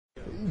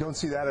You don't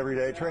see that every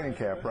day at training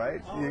camp, right?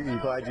 You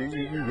glad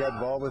you got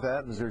involved with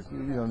that? Is there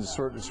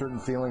a certain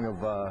feeling of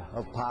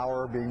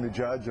power being the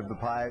judge of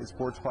the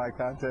sports pie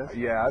contest?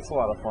 Yeah, it's a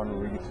lot of fun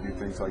when we get to do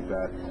things like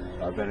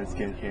that. Bennett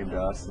Skin came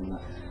to us and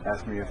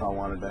asked me if I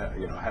wanted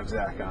to have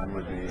Zach on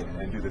with me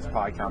and do this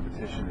pie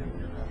competition. And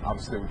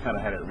obviously we kind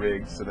of had it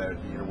rigged so that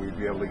we'd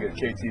be able to get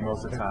KT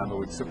most of the time, but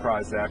we'd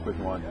surprise Zach with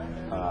one.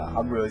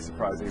 I'm really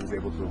surprised that he was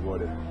able to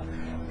avoid it.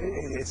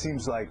 It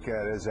seems like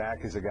Zach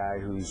is a guy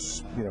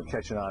who's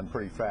catching on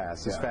pretty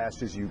fast, as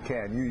fast as you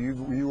can.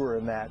 You were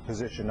in that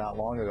position not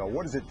long ago.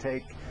 What does it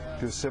take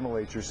to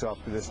assimilate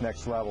yourself to this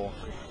next level?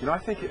 I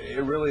think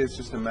it really is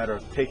just a matter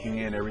of taking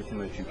in everything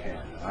that you can.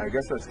 I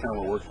guess that's kind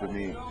of what works with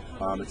me.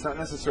 It's not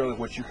necessarily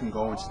what you can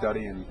go and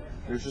study, and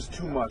there's just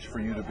too much for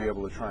you to be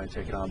able to try and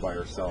take it on by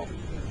yourself.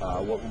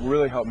 What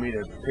really helped me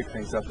to pick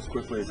things up as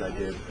quickly as I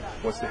did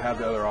was to have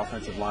the other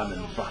offensive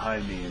linemen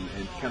behind me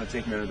and kind of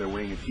take me under their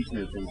wing and teach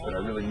me the things that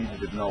I really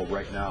needed to know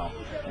right now.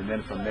 And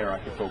then from there I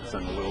could focus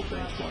on the little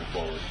things going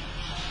forward.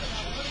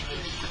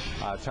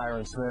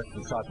 Tyron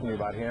Smith, talk to me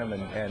about him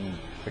and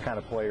the kind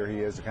of player he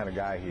is, the kind of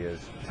guy he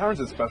is. Tyron's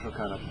a special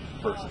kind of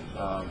person.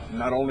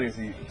 Not only is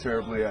he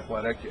terribly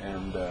athletic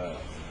and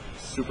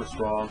super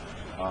strong,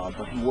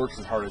 but he works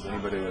as hard as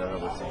anybody that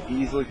I've ever seen.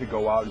 He easily could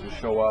go out and just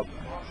show up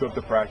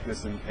to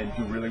practice and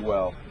do really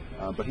well.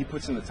 But he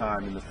puts in the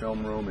time in the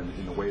film room and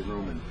in the weight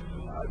room and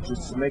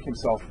just to make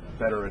himself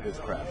better at his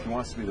craft. He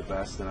wants to be the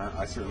best, and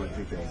I certainly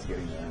think that he's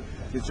getting there.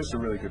 He's just a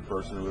really good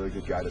person, a really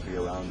good guy to be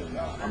around, and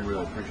I'm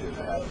really appreciative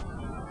to have him.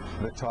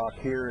 The talk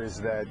here is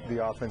that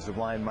the offensive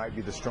line might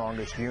be the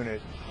strongest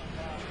unit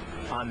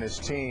on this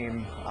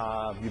team.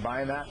 You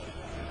buying that?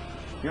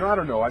 I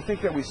don't know. I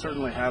think that we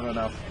certainly have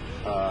enough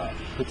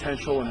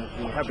potential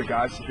and we have the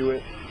guys to do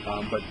it,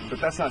 but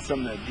that's not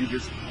something that you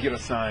just get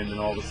assigned and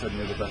all of a sudden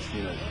you're the best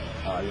unit.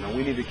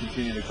 We need to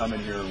continue to come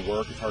in here and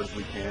work as hard as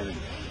we can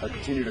and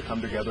continue to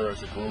come together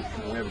as a group.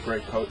 We have a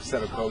great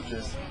set of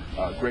coaches,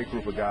 a great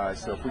group of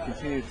guys, so if we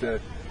continue to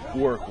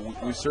work,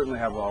 we certainly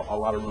have a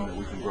lot of room that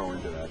we can grow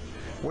into that.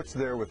 What's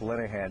there with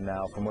Linehan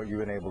now, from what you've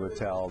been able to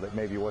tell, that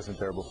maybe wasn't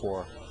there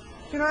before?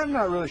 I'm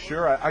not really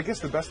sure. I guess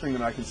the best thing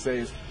that I can say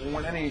is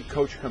when any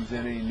coach comes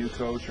in, any new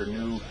coach or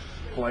new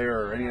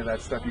player or any of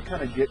that stuff, you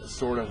kind of get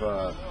sort of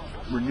a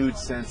renewed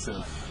sense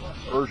of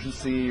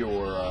urgency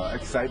or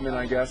excitement,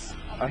 I guess.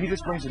 He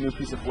just brings a new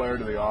piece of flair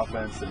to the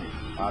offense,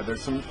 and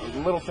there's some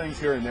little things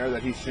here and there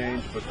that he's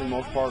changed, but for the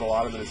most part, a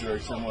lot of it is very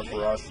similar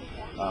for us.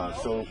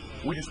 So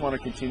we just want to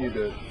continue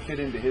to fit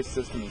into his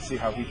system and see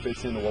how he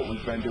fits into what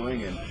we've been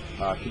doing and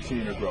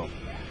continue to grow.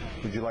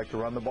 Would you like to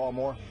run the ball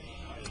more?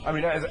 I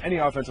mean, as any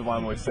offensive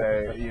lineman would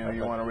say,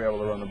 you want to be able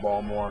to run the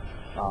ball more.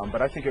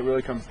 But I think it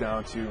really comes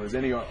down to, as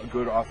any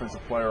good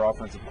offensive player,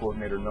 offensive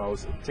coordinator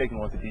knows, taking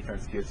what the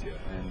defense gives you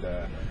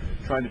and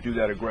trying to do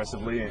that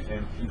aggressively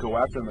and go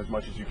after them as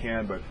much as you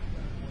can. But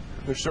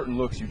there's certain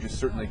looks you just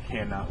certainly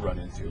cannot run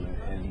into,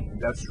 and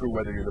that's true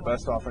whether you're the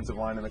best offensive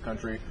line in the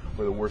country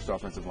or the worst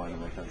offensive line in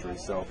the country.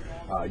 So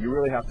you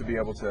really have to be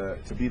able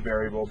to be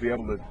variable, be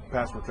able to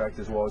pass protect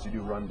as well as you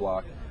do run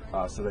block,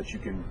 so that you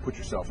can put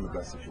yourself in the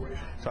best situation.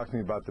 Talk to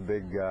me about the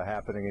big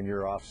happening in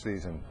your off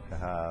season.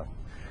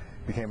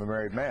 Became a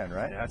married man,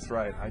 right? That's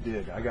right, I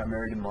did. I got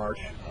married in March.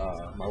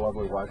 My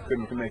lovely wife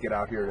couldn't make it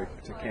out here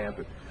to camp,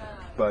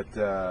 but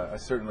I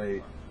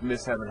certainly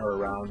miss having her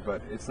around.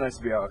 But it's nice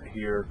to be out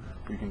here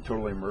where you can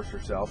totally immerse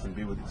yourself and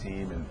be with the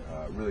team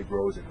and really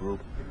grow as a group.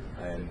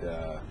 And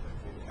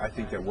I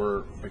think that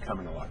we're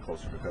becoming a lot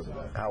closer because of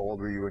that. How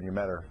old were you when you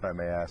met her, if I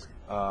may ask?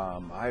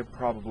 I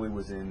probably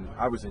was in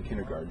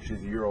kindergarten.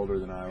 She's a year older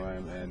than I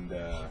am, and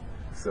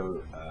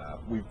so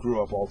we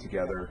grew up all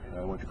together.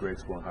 Went to grade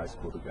school and high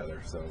school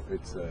together, so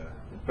it's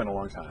been a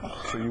long time.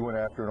 So you went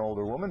after an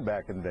older woman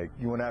back in the day.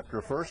 You went after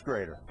a first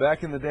grader.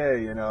 Back in the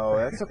day,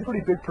 that's a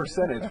pretty big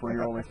percentage when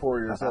you're only 4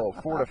 years old,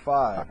 4 to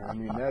 5. I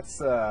mean,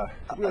 that's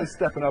really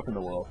stepping up in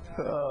the world.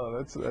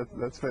 Oh,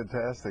 that's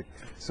fantastic.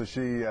 So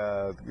she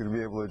going to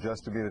be able to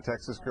adjust to being a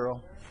Texas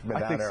girl?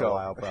 I think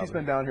so. She's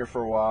been down here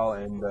for a while,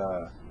 and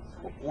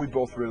we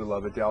both really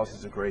love it. Dallas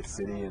is a great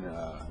city, and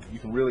you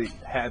can really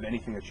have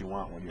anything that you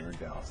want when you're in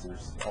Dallas.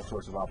 There's all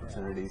sorts of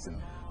opportunities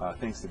and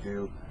things to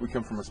do. We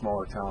come from a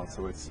smaller town,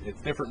 so it's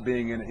different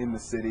being in the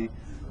city.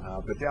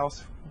 But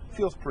Dallas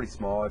feels pretty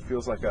small. It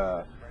feels like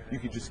you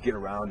could just get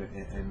around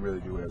and really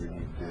do whatever you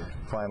need to do.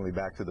 Finally,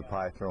 back to the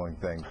pie throwing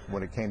thing.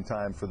 When it came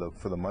time for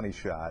the money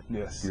shot,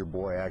 yes, your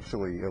boy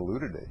actually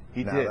eluded it.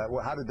 He did.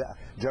 How did that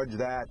judge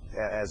that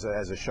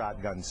as a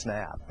shotgun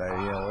snap?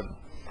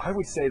 I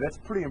would say that's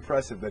pretty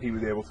impressive that he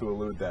was able to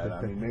elude that.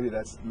 I mean, maybe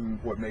that's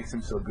what makes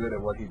him so good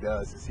at what he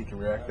does, is he can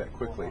react that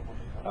quickly.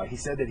 He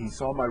said that he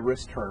saw my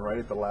wrist turn right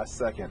at the last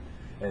second,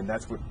 and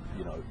that's what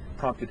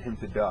prompted him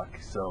to duck.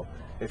 So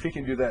if he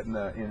can do that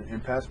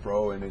in pass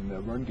pro and in the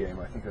run game,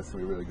 I think that's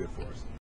going to be really good for us.